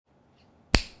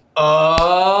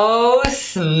Oh,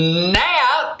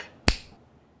 snap!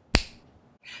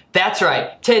 That's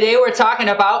right. Today we're talking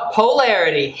about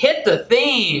polarity. Hit the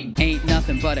theme. Ain't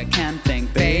nothing but a chem thing,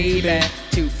 baby.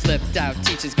 Two flipped out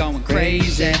teachers going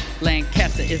crazy.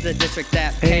 Lancaster is a district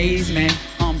that pays me.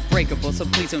 Unbreakable, so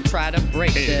please don't try to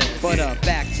break this. But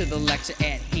back to the lecture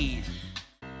at hand.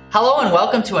 Hello and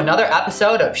welcome to another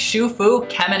episode of SchuFu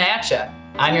Chemin at Ya.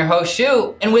 I'm your host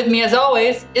Shu, and with me as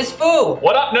always is Fu.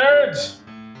 What up, nerds?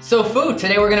 So Fu,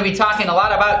 today we're going to be talking a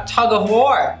lot about tug of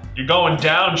war. You're going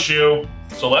down, Shu.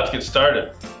 So let's get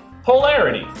started.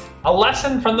 Polarity, a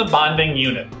lesson from the bonding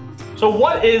unit. So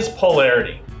what is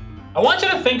polarity? I want you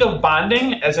to think of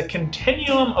bonding as a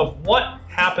continuum of what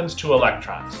happens to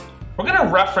electrons. We're going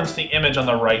to reference the image on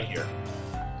the right here.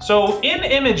 So in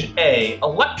image A,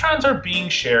 electrons are being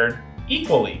shared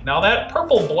equally. Now that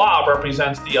purple blob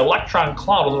represents the electron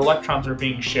cloud where electrons are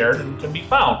being shared and can be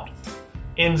found.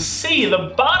 In C,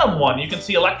 the bottom one, you can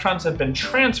see electrons have been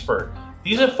transferred.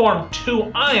 These have formed two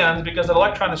ions because the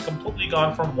electron has completely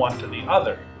gone from one to the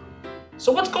other.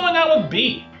 So what's going on with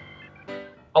B?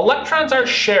 Electrons are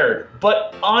shared,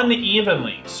 but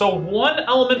unevenly. So one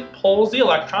element pulls the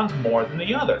electrons more than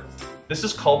the other. This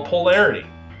is called polarity.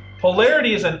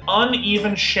 Polarity is an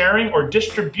uneven sharing or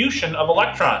distribution of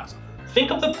electrons.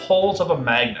 Think of the poles of a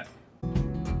magnet.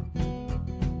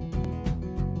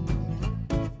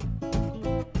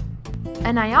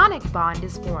 An ionic bond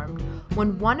is formed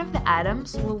when one of the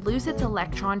atoms will lose its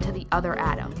electron to the other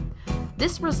atom.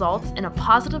 This results in a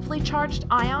positively charged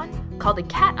ion, called a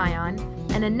cation,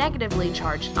 and a negatively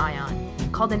charged ion,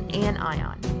 called an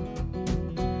anion.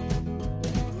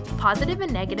 Positive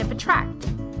and negative attract,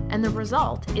 and the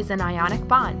result is an ionic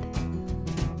bond.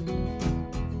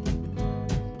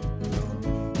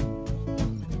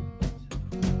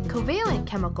 Covalent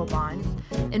chemical bonds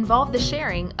involve the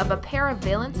sharing of a pair of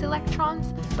valence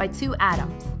electrons by two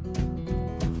atoms.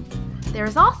 There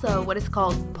is also what is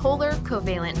called polar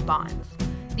covalent bonds.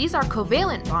 These are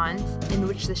covalent bonds in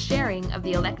which the sharing of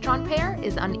the electron pair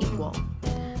is unequal.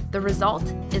 The result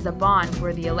is a bond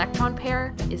where the electron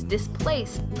pair is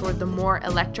displaced toward the more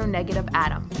electronegative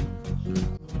atom.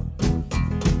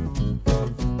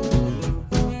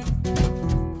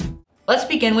 Let's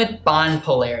begin with bond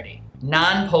polarity,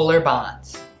 nonpolar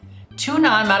bonds. Two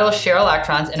nonmetals share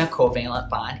electrons in a covalent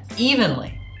bond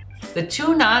evenly. The two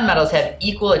nonmetals have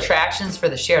equal attractions for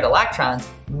the shared electrons,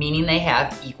 meaning they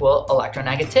have equal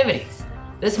electronegativities.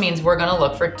 This means we're going to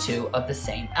look for two of the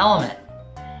same element.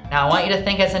 Now I want you to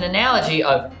think as an analogy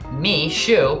of me,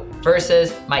 Shu,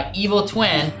 versus my evil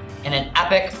twin in an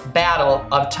epic battle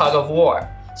of tug of war.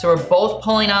 So we're both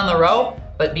pulling on the rope,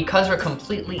 but because we're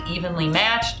completely evenly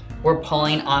matched, we're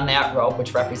pulling on that rope,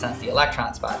 which represents the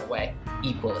electrons, by the way,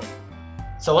 equally.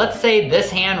 So let's say this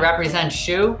hand represents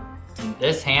Shu, and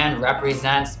this hand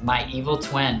represents my evil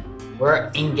twin.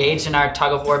 We're engaged in our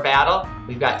tug of war battle.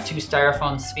 We've got two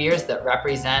styrofoam spheres that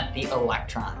represent the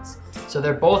electrons. So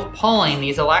they're both pulling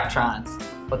these electrons,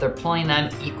 but they're pulling them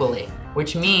equally,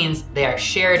 which means they are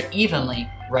shared evenly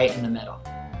right in the middle.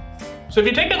 So if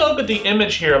you take a look at the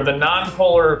image here of the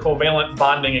nonpolar covalent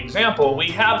bonding example,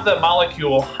 we have the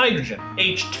molecule hydrogen,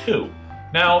 H2.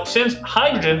 Now, since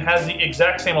hydrogen has the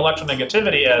exact same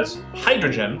electronegativity as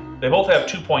hydrogen, they both have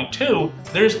 2.2,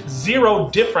 there's zero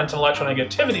difference in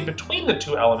electronegativity between the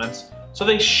two elements, so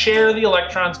they share the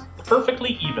electrons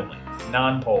perfectly evenly,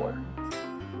 nonpolar.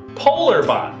 Polar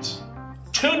bonds.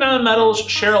 Two nonmetals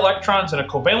share electrons in a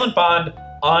covalent bond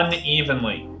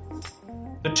unevenly.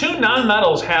 The two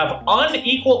nonmetals have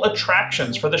unequal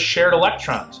attractions for the shared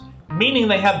electrons, meaning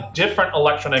they have different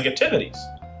electronegativities.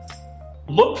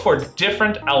 Look for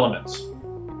different elements.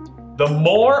 The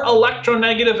more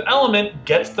electronegative element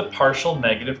gets the partial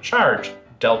negative charge,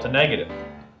 delta negative.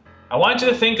 I want you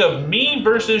to think of me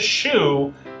versus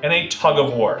Shu in a tug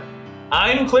of war.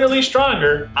 I'm clearly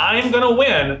stronger, I'm gonna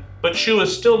win, but Shu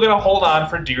is still gonna hold on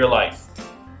for dear life.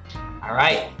 All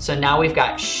right, so now we've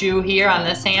got Shu here on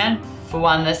this hand, Fu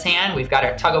on this hand. We've got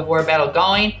our tug of war battle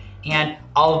going, and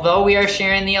although we are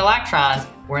sharing the electrons,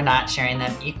 we're not sharing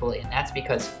them equally, and that's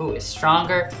because Fu is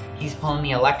stronger. He's pulling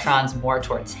the electrons more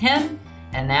towards him,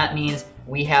 and that means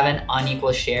we have an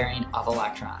unequal sharing of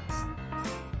electrons.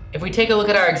 If we take a look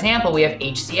at our example, we have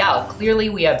HCl. Clearly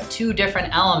we have two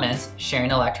different elements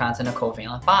sharing electrons in a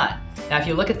covalent bond. Now if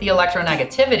you look at the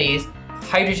electronegativities,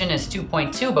 hydrogen is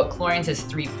 2.2, but chlorine's is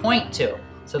 3.2.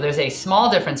 So there's a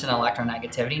small difference in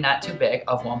electronegativity, not too big,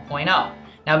 of 1.0.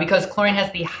 Now because chlorine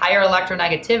has the higher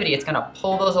electronegativity, it's gonna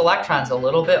pull those electrons a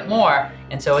little bit more,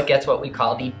 and so it gets what we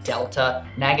call the delta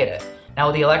negative. Now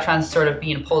with the electrons sort of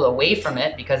being pulled away from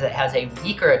it because it has a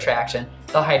weaker attraction,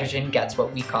 the hydrogen gets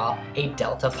what we call a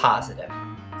delta positive.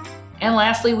 And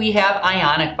lastly, we have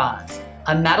ionic bonds.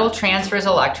 A metal transfers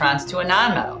electrons to a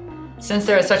nonmetal. Since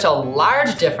there is such a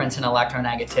large difference in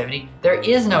electronegativity, there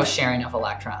is no sharing of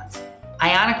electrons.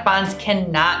 Ionic bonds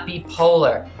cannot be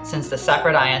polar since the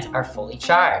separate ions are fully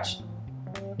charged.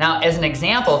 Now, as an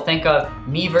example, think of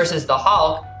me versus the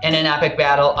Hulk in an epic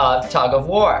battle of tug of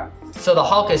war. So the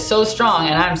Hulk is so strong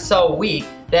and I'm so weak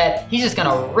that he's just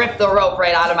gonna rip the rope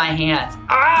right out of my hands.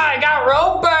 Ah, I got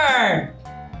rope burn!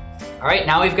 All right,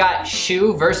 now we've got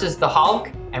SchuFu versus the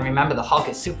Hulk. And remember, the Hulk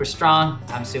is super strong,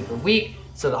 I'm super weak.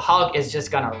 So the Hulk is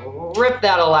just gonna rip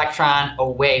that electron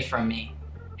away from me.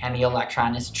 And the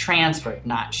electron is transferred,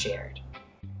 not shared.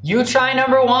 You try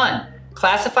number 1.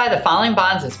 Classify the following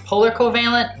bonds as polar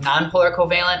covalent, nonpolar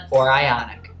covalent, or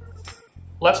ionic.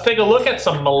 Let's take a look at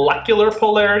some molecular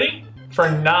polarity for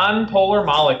nonpolar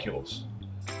molecules.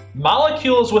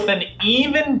 Molecules with an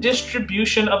even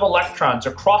distribution of electrons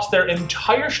across their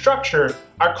entire structure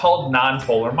are called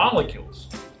nonpolar molecules.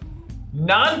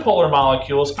 Nonpolar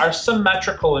molecules are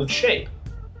symmetrical in shape.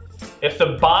 If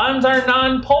the bonds are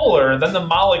nonpolar, then the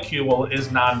molecule is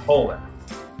nonpolar.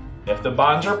 If the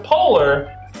bonds are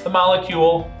polar, the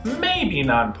molecule may be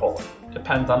nonpolar.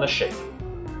 Depends on the shape.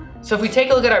 So if we take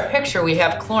a look at our picture, we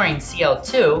have chlorine,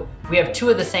 Cl2. We have 2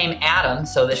 of the same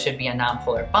atoms, so this should be a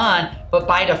nonpolar bond, but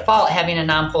by default, having a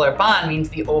nonpolar bond means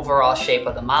the overall shape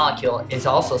of the molecule is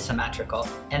also symmetrical,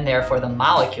 and therefore the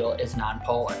molecule is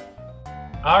nonpolar.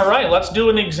 All right, let's do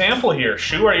an example here.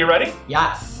 SchuFu, are you ready?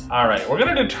 Yes. All right, we're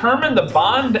gonna determine the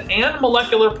bond and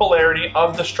molecular polarity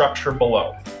of the structure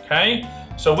below, okay?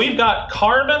 So we've got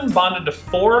carbon bonded to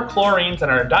 4 chlorines in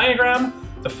our diagram.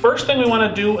 The first thing we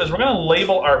wanna do is we're gonna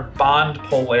label our bond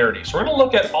polarity. So we're gonna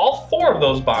look at all 4 of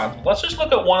those bonds. Let's just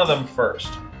look at one of them first.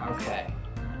 Okay.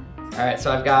 All right,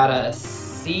 so I've got a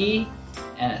C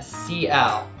and a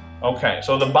Cl. Okay,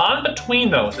 so the bond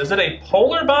between those, is it a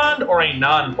polar bond or a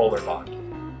non-polar bond?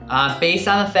 Based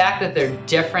on the fact that they're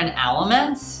different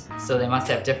elements, so they must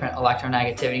have different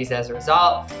electronegativities as a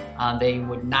result, they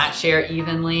would not share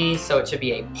evenly, so it should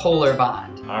be a polar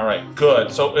bond. All right, good.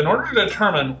 So in order to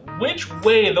determine which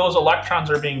way those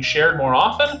electrons are being shared more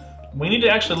often, we need to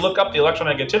actually look up the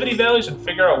electronegativity values and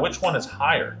figure out which one is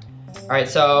higher. All right,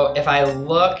 so if I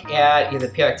look at either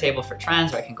the periodic table for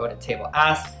trends, or I can go to table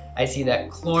S, I see that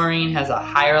chlorine has a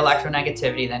higher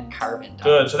electronegativity than carbon does.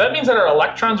 Good, so that means that our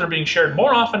electrons are being shared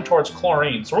more often towards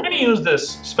chlorine. So we're gonna use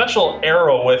this special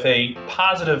arrow with a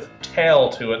positive tail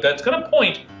to it that's gonna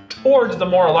point towards the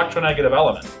more electronegative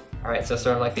element. All right, so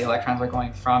sort of like the electrons are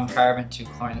going from carbon to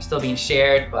chlorine. They're still being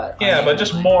shared, but... Yeah, but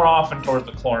just more often towards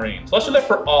the chlorine. So let's do that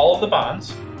for all of the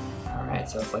bonds. All right,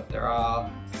 so it's like they're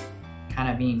all kind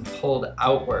of being pulled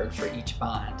outward for each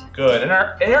bond. Good, and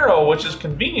our arrow, which is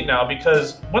convenient now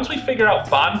because once we figure out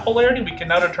bond polarity, we can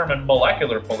now determine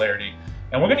molecular polarity.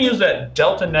 And we're gonna use that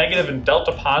delta negative and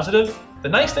delta positive. The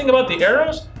nice thing about the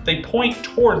arrows, they point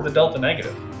toward the delta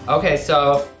negative. Okay,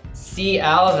 so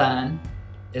Cl then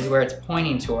is where it's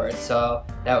pointing towards, so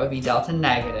that would be delta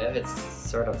negative. It's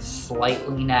sort of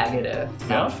slightly negative,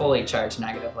 not fully charged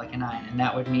negative like an ion, and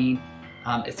that would mean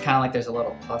it's kind of like there's a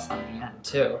little plus on the end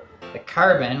too. The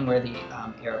carbon, where the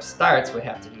arrow starts, would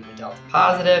have to be the delta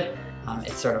positive.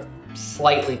 It's sort of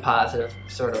slightly positive,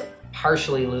 sort of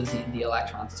partially losing the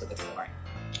electrons to the chlorine.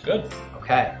 Good.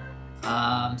 Okay,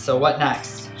 so what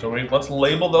next? So let's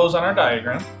label those on our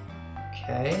diagram.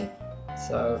 Okay,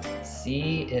 so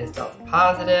C is delta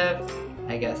positive.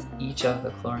 I guess each of the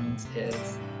chlorines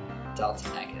is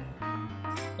delta negative.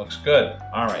 Looks good.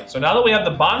 All right, so now that we have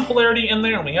the bond polarity in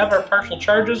there and we have our partial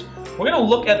charges, we're gonna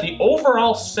look at the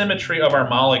overall symmetry of our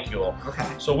molecule. Okay.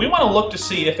 So we wanna look to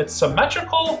see if it's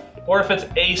symmetrical or if it's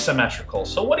asymmetrical.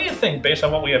 So what do you think based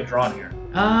on what we have drawn here?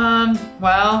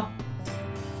 Well,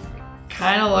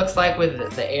 kind of looks like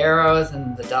with the arrows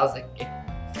and the delta,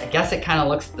 I guess it kind of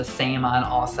looks the same on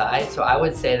all sides, so I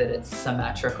would say that it's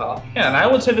symmetrical. Yeah, and I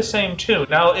would say the same too.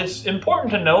 Now, it's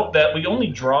important to note that we only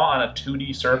draw on a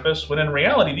 2D surface, when in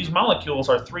reality, these molecules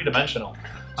are 3-dimensional.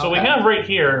 So we have right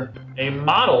here a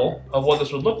model of what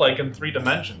this would look like in 3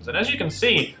 dimensions. And as you can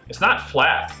see, it's not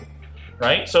flat,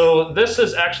 right? So this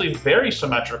is actually very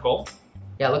symmetrical.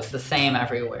 Yeah, it looks the same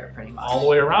everywhere, pretty much. All the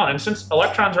way around. And since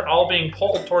electrons are all being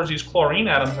pulled towards these chlorine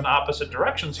atoms in opposite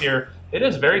directions here, it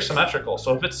is very symmetrical.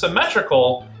 So if it's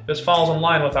symmetrical, this falls in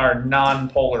line with our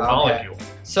non-polar molecule.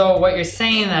 So what you're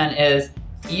saying then is,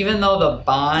 even though the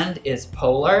bond is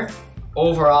polar,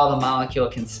 overall the molecule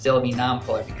can still be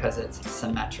nonpolar because it's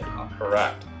symmetrical.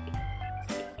 Correct.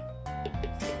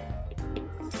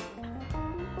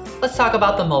 Let's talk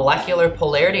about the molecular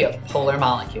polarity of polar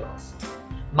molecules.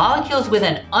 Molecules with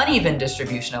an uneven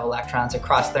distribution of electrons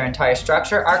across their entire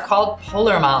structure are called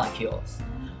polar molecules.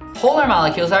 Polar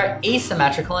molecules are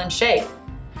asymmetrical in shape.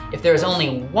 If there is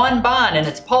only one bond and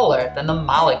it's polar, then the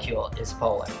molecule is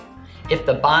polar. If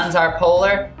the bonds are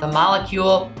polar, the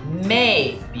molecule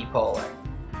may be polar.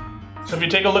 So if you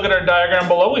take a look at our diagram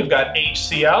below, we've got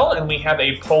HCl and we have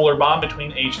a polar bond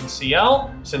between H and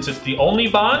Cl. Since it's the only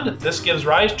bond, this gives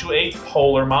rise to a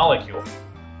polar molecule.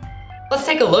 Let's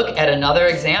take a look at another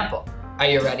example. Are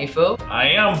you ready, Fu? I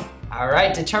am. All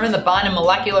right, determine the bond and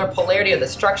molecular polarity of the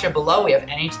structure below. We have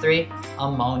NH3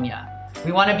 ammonia.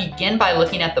 We want to begin by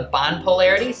looking at the bond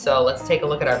polarity. So let's take a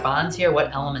look at our bonds here.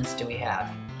 What elements do we have?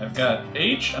 I've got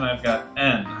H and I've got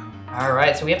N. All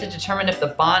right, so we have to determine if the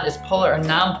bond is polar or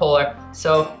non-polar.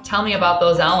 So tell me about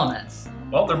those elements.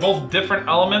 Well, they're both different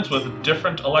elements with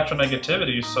different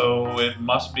electronegativities, so it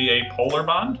must be a polar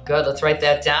bond. Good, let's write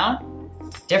that down.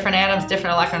 Different atoms,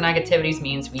 different electronegativities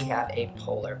means we have a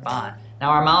polar bond. Now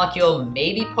our molecule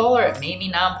may be polar, it may be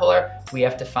non-polar, we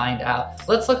have to find out.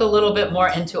 Let's look a little bit more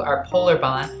into our polar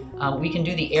bond. We can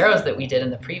do the arrows that we did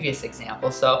in the previous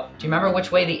example. So do you remember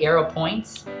which way the arrow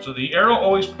points? So the arrow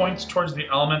always points towards the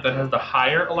element that has the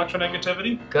higher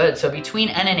electronegativity. Good, so between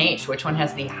N and H, which one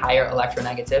has the higher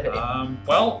electronegativity?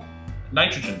 Well,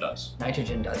 nitrogen does.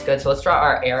 Nitrogen does, good. So let's draw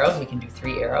our arrows. We can do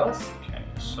 3 arrows. Okay,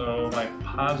 so my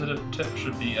positive tip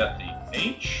should be at the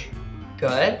H.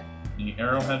 Good. The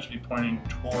arrowhead should be pointing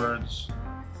towards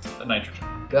the nitrogen.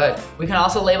 Good. We can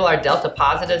also label our delta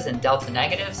positives and delta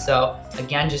negatives. So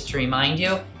again, just to remind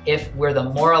you, if we're the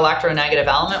more electronegative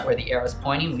element where the arrow is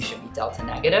pointing, we should be delta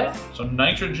negative. So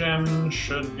nitrogen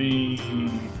should be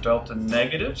delta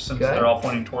negative since Good. they're all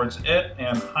pointing towards it,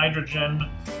 and hydrogen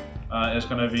is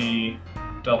going to be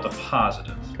delta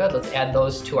positive. Good, let's add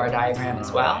those to our diagram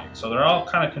as well. Right. So they're all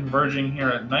kind of converging here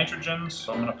at nitrogen,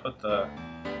 so I'm going to put the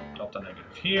delta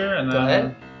negative here, and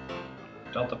then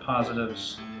Good. delta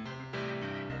positives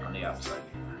on the outside.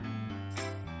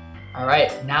 All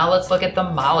right, now let's look at the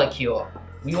molecule.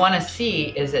 We want to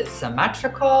see, is it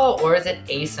symmetrical or is it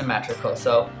asymmetrical?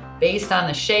 So based on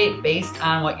the shape, based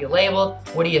on what you labeled,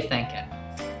 what are you thinking?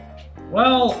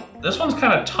 Well, this one's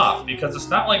kind of tough because it's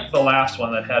not like the last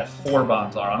one that had 4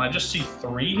 bonds on. I just see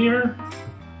 3 here.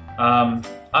 I'm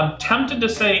tempted to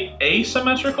say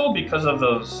asymmetrical because of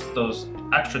those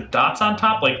extra dots on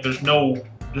top. Like there's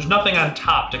nothing on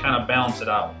top to kind of balance it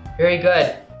out. Very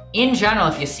good. In general,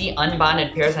 if you see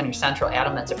unbonded pairs on your central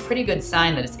atom, that's a pretty good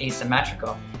sign that it's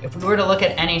asymmetrical. If we were to look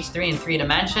at NH3 in 3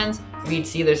 dimensions, we'd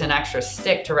see there's an extra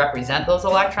stick to represent those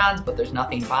electrons, but there's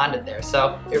nothing bonded there.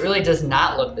 So it really does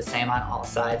not look the same on all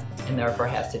sides and therefore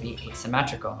has to be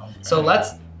asymmetrical. So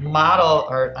let's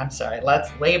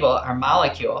label our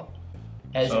molecule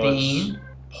as so being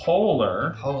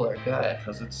polar. Polar, good.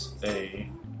 Because it's a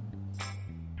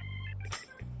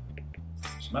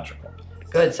symmetrical.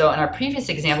 Good, so in our previous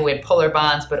example we had polar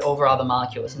bonds, but overall the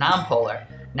molecule is nonpolar.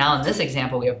 Now in this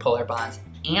example we have polar bonds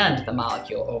and the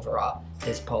molecule overall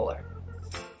is polar.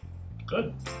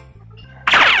 Good.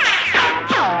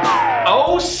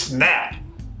 Oh snap!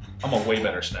 I'm a way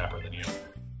better snapper than you.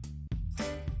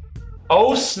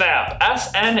 Oh snap,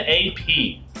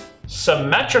 S-N-A-P.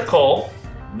 Symmetrical,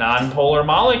 nonpolar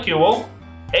molecule,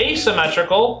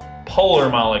 asymmetrical, polar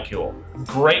molecule.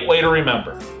 Great way to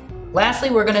remember. Lastly,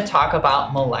 we're going to talk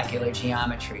about molecular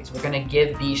geometries. We're going to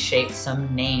give these shapes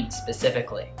some names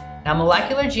specifically. Now,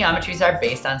 molecular geometries are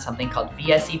based on something called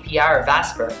VSEPR or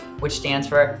VESPR, which stands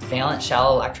for valence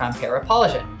shell electron pair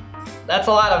repulsion. That's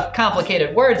a lot of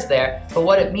complicated words there, but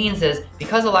what it means is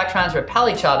because electrons repel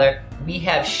each other, we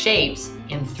have shapes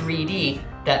in 3D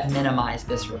that minimize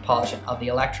this repulsion of the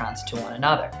electrons to one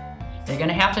another. You're going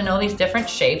to have to know these different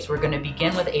shapes. We're going to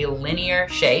begin with a linear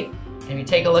shape. And if you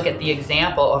take a look at the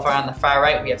example over on the far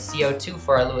right, we have CO2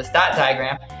 for our Lewis dot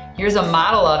diagram. Here's a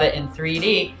model of it in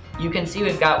 3D. You can see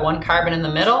we've got 1 carbon in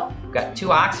the middle, we've got 2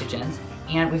 oxygens,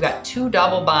 and we've got 2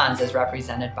 double bonds as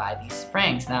represented by these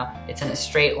springs. Now, it's in a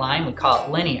straight line, we call it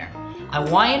linear. I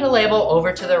want you to label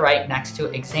over to the right next to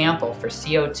example for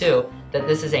CO2 that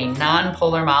this is a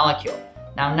nonpolar molecule.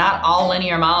 Now, not all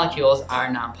linear molecules are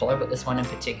nonpolar, but this one in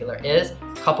particular is.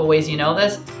 A couple ways you know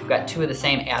this, we've got 2 of the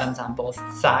same atoms on both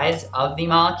sides of the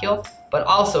molecule, but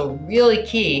also really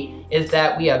key is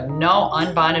that we have no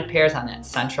unbonded pairs on that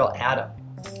central atom.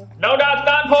 No dots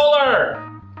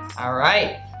nonpolar! All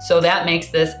right, so that makes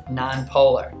this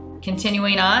nonpolar.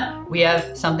 Continuing on, we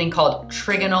have something called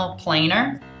Trigonal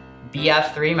Planar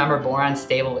Bf3. Remember, boron's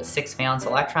stable with 6 valence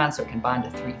electrons, so it can bond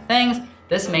to 3 things.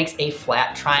 This makes a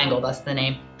flat triangle, thus the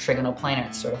name Trigonal Planar.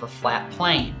 It's sort of a flat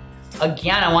plane.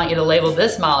 Again, I want you to label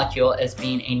this molecule as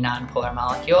being a nonpolar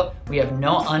molecule. We have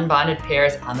no unbonded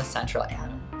pairs on the central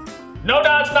atom. No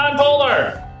dots,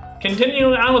 nonpolar!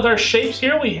 Continuing on with our shapes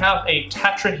here, we have a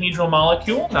tetrahedral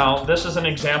molecule. Now, this is an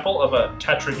example of a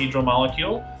tetrahedral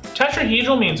molecule.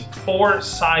 Tetrahedral means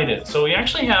four-sided. So we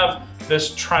actually have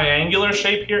this triangular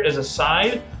shape here as a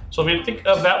side. So if you think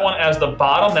of that one as the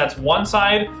bottom, that's one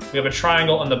side. We have a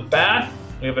triangle on the back.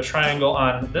 We have a triangle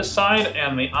on this side,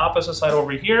 and the opposite side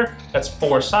over here. That's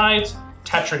four sides,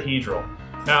 tetrahedral.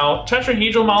 Now,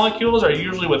 tetrahedral molecules are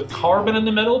usually with carbon in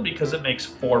the middle because it makes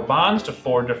four bonds to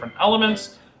four different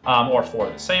elements. Or four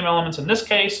of the same elements in this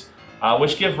case,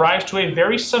 which give rise to a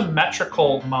very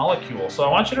symmetrical molecule. So I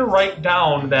want you to write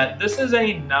down that this is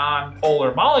a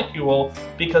nonpolar molecule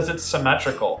because it's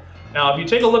symmetrical. Now, if you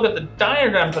take a look at the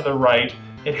diagram to the right,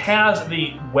 it has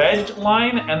the wedged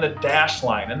line and the dashed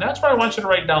line, and that's where I want you to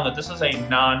write down that this is a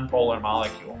nonpolar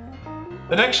molecule.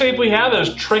 The next shape we have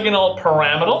is Trigonal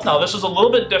Pyramidal. Now this is a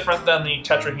little bit different than the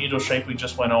tetrahedral shape we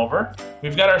just went over.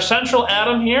 We've got our central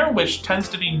atom here, which tends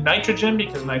to be nitrogen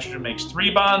because nitrogen makes three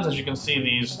bonds. As you can see,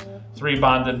 these three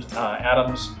bonded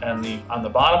atoms on the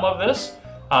bottom of this.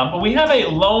 But we have a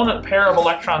lone pair of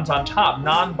electrons on top,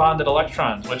 non-bonded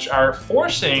electrons, which are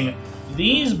forcing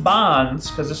these bonds,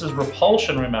 because this is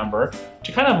repulsion, remember,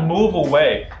 to kind of move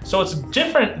away. So it's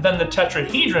different than the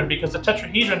tetrahedron because the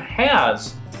tetrahedron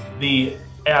has the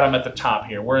atom at the top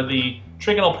here, where the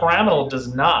trigonal pyramidal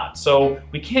does not. So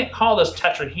we can't call this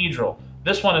tetrahedral.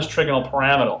 This one is trigonal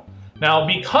pyramidal. Now,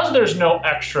 because there's no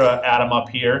extra atom up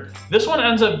here, this one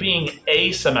ends up being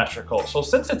asymmetrical. So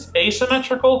since it's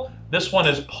asymmetrical, this one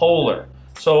is polar.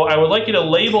 So I would like you to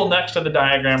label next to the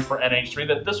diagram for NH3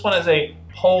 that this one is a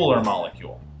polar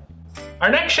molecule. Our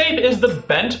next shape is the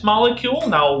bent molecule.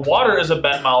 Now, water is a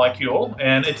bent molecule,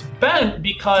 and it's bent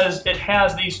because it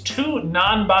has these two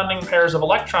non-bonding pairs of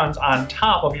electrons on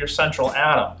top of your central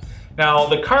atom. Now,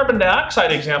 the carbon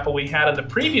dioxide example we had in the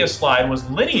previous slide was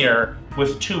linear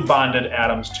with two bonded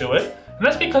atoms to it, and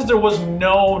that's because there was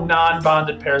no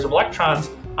non-bonded pairs of electrons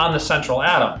on the central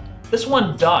atom. This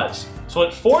one does, so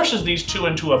it forces these two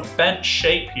into a bent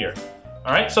shape here.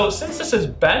 All right, so since this is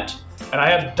bent, and I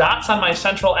have dots on my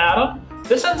central atom,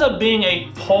 this ends up being a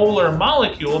polar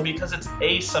molecule because it's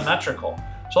asymmetrical.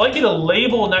 So I'd like you to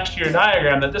label next to your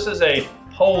diagram that this is a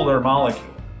polar molecule.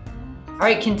 All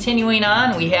right, continuing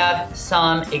on, we have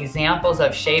some examples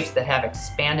of shapes that have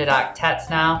expanded octets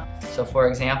now. So for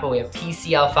example, we have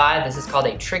PCl5. This is called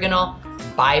a Trigonal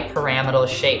Bi-Pyramidal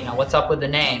shape. Now what's up with the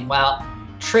name? Well,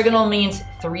 trigonal means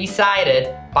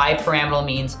three-sided, bipyramidal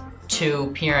means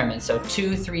two pyramids. So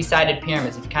two three-sided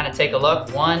pyramids. If you kind of take a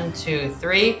look, 1, 2,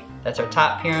 3, that's our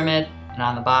top pyramid, and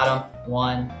on the bottom,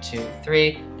 1, 2,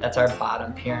 3, that's our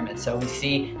bottom pyramid. So we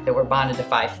see that we're bonded to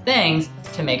 5 things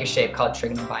to make a shape called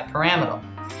trigonal bipyramidal.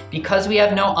 Because we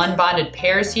have no unbonded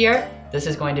pairs here, this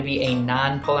is going to be a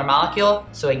nonpolar molecule.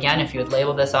 So again, if you would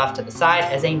label this off to the side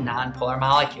as a nonpolar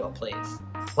molecule, please.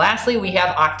 Lastly, we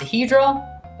have octahedral.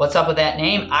 What's up with that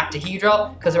name,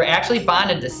 octahedral? Because we're actually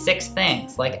bonded to 6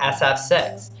 things, like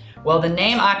SF6. Well, the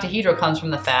name octahedral comes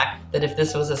from the fact that if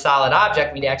this was a solid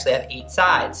object, we'd actually have 8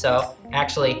 sides. So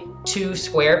actually 2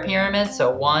 square pyramids,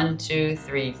 so 1, 2,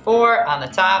 3, 4 on the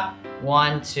top,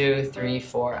 1, 2, 3,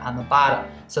 4 on the bottom.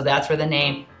 So that's where the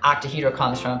name octahedral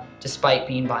comes from, despite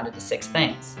being bonded to 6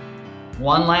 things.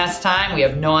 One last time, we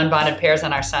have no unbonded pairs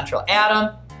on our central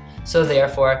atom, so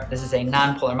therefore this is a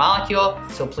nonpolar molecule,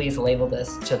 so please label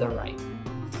this to the right.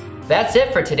 That's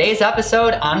it for today's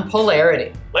episode on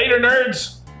polarity. Later,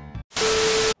 nerds!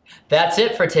 That's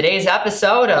it for today's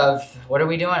episode of, what are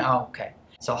we doing? Oh, okay.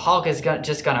 So Hulk is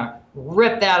just gonna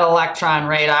rip that electron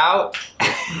right out.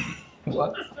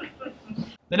 What?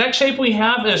 The next shape we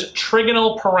have is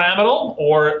Trigonal Pyramidal,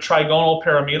 or Trigonal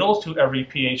Pyramidal, to every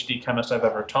PhD chemist I've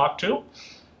ever talked to.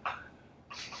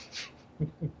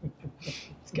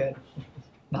 It's good.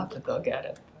 Not that they'll get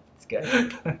it, but it's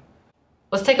good.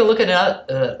 Let's take a look at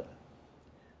another,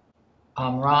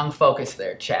 wrong focus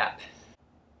there, chap.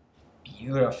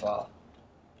 Beautiful.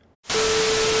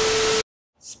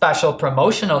 Special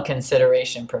promotional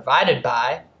consideration provided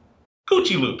by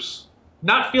Gucci Loops.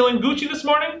 Not feeling Gucci this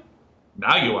morning?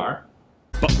 Now you are.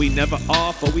 But we never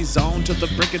are, for we zone to the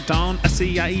break of dawn.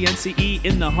 S-C-I-E-N-C-E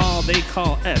in the hall they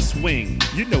call S-Wing.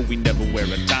 You know we never wear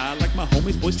a tie, like my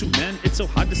homies, boys to men, it's so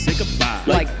hard to say goodbye.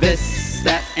 Like this,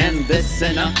 that, and this,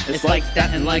 and it's like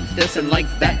that, and like this, and like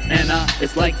that, and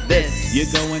it's like this.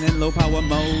 You're going in low power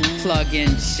mode. Plug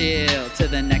and chill to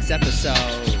the next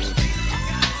episode.